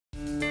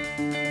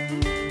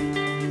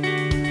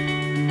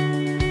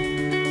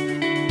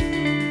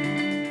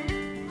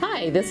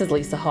Hi, this is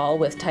Lisa Hall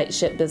with Tight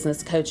Ship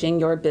Business Coaching,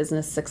 your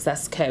business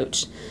success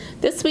coach.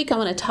 This week I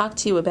want to talk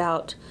to you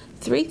about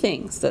 3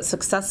 things that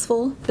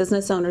successful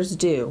business owners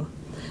do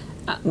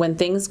when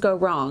things go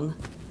wrong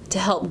to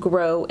help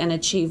grow and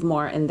achieve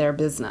more in their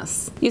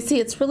business. You see,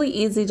 it's really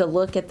easy to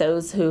look at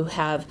those who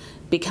have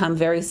become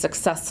very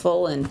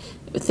successful and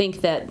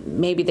think that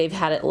maybe they've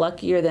had it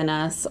luckier than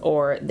us,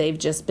 or they've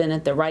just been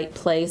at the right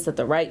place at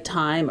the right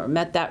time or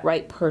met that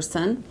right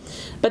person.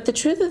 But the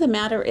truth of the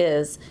matter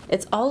is,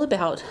 it's all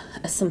about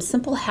some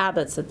simple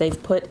habits that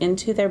they've put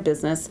into their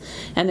business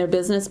and their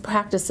business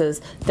practices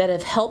that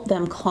have helped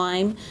them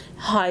climb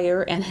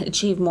higher and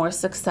achieve more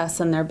success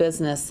in their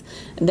business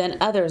than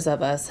others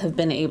of us have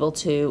been able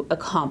to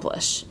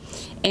accomplish.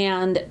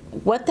 And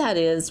what that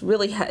is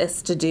really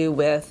has to do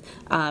with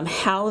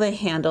how they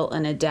handle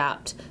and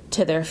adapt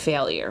to their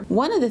failure.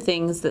 One of the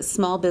things that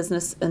small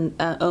business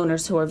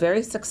owners who are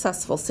very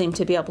successful seem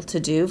to be able to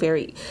do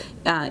very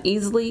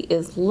easily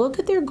is look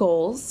at their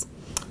goals,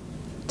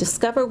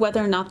 discover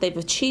whether or not they've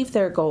achieved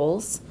their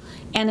goals,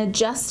 and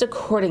adjust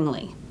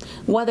accordingly.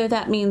 Whether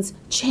that means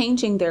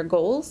changing their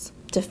goals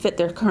to fit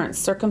their current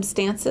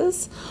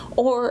circumstances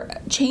or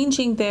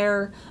changing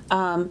their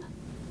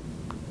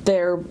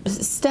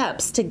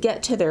steps to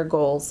get to their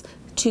goals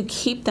to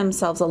keep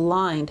themselves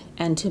aligned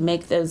and to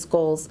make those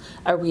goals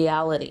a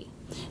reality.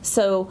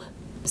 So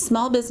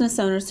small business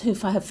owners who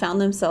have found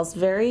themselves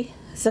very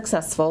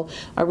successful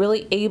are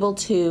really able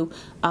to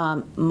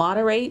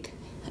moderate,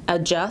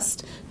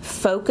 adjust,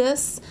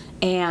 focus,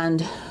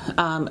 and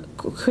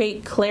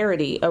create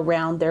clarity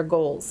around their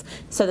goals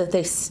so that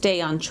they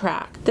stay on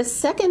track. The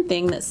second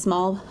thing that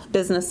small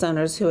business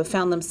owners who have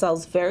found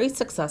themselves very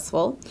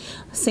successful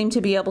seem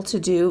to be able to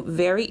do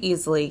very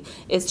easily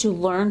is to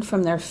learn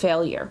from their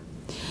failure.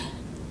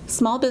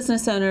 Small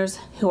business owners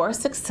who are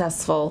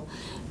successful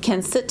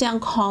can sit down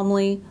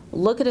calmly,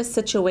 look at a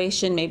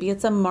situation, maybe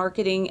it's a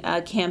marketing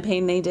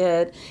campaign they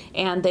did,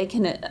 and they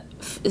can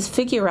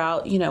figure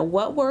out,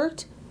 what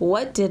worked,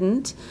 what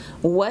didn't,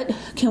 what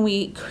can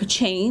we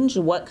change,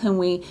 what can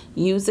we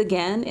use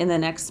again in the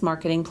next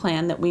marketing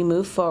plan that we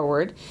move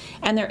forward.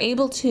 And they're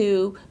able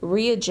to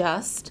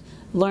readjust,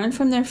 learn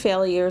from their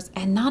failures,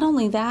 and not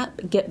only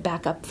that, get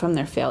back up from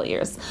their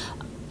failures.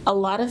 A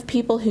lot of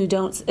people who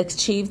don't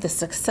achieve the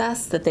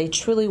success that they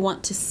truly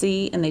want to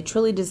see and they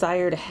truly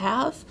desire to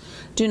have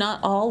are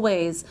not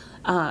always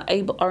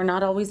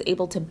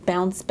able to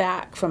bounce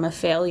back from a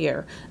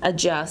failure,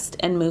 adjust,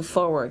 and move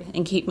forward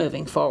and keep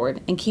moving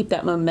forward and keep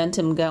that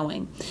momentum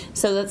going.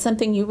 So that's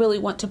something you really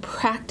want to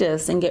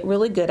practice and get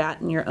really good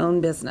at in your own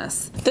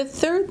business. The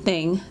third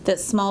thing that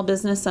small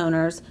business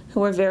owners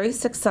who are very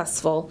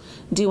successful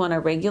do on a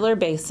regular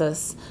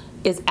basis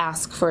is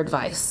ask for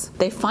advice.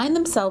 They find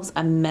themselves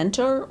a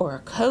mentor or a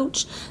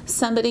coach,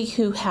 somebody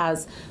who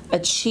has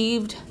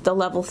achieved the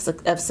level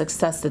of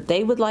success that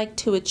they would like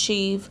to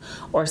achieve,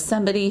 or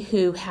somebody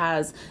who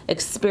has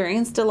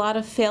experienced a lot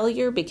of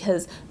failure,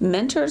 because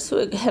mentors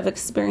who have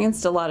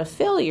experienced a lot of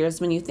failures,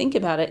 when you think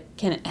about it,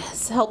 can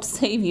help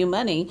save you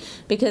money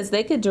because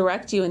they could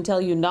direct you and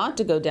tell you not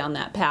to go down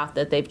that path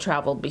that they've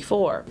traveled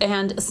before.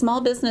 And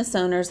small business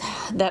owners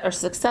that are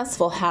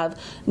successful have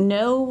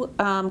no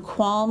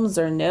qualms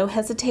or no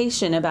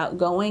hesitation about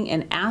going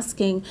and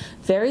asking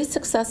very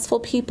successful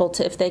people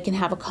if they can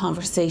have a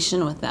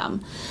conversation with them.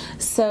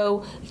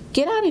 So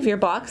get out of your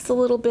box a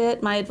little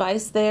bit. My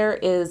advice there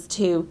is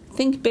to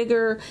think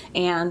bigger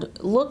and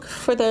look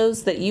for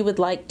those that you would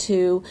like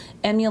to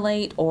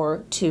emulate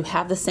or to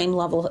have the same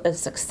level of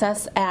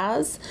success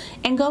as,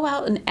 and go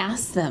out and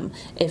ask them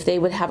if they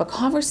would have a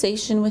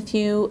conversation with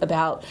you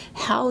about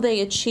how they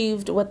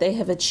achieved what they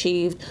have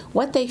achieved,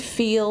 what they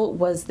feel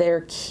was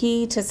their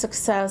key to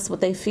success,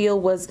 what they feel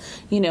was,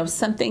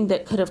 something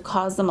that could have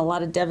caused them a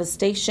lot of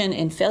devastation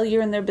and failure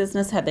in their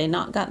business had they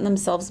not gotten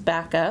themselves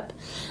back up.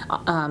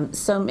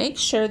 So make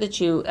sure that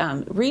you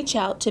reach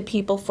out to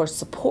people for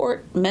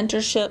support,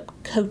 mentorship,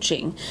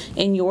 coaching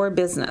in your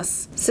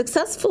business.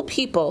 Successful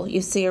people,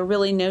 you see, are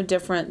really no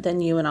different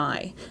than you and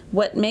I.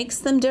 What makes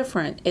them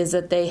different is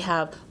that they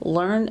have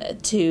learned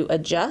to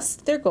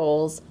adjust their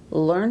goals,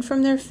 learn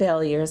from their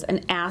failures,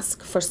 and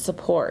ask for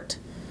support.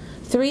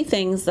 3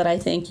 things that I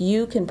think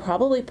you can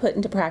probably put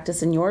into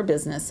practice in your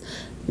business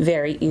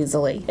very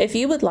easily. If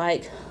you would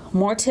like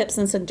more tips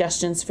and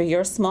suggestions for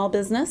your small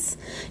business,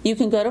 you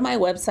can go to my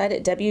website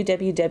at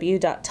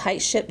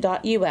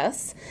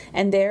www.tightship.us,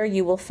 and there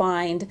you will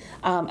find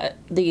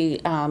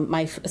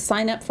my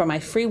sign up for my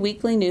free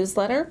weekly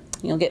newsletter.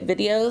 You'll get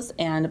videos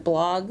and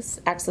blogs,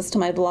 access to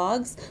my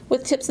blogs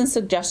with tips and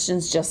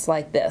suggestions just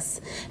like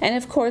this. And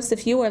of course,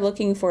 if you are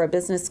looking for a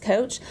business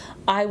coach,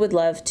 I would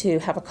love to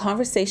have a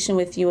conversation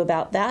with you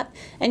about that.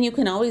 And you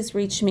can always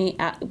reach me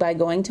by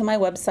going to my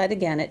website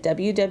again at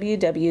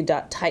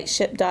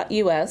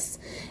www.tightship.us,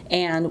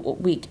 and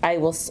I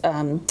will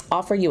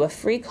offer you a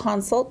free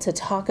consult to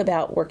talk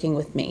about working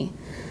with me.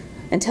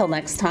 Until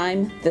next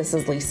time, this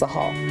is Lisa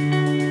Hall.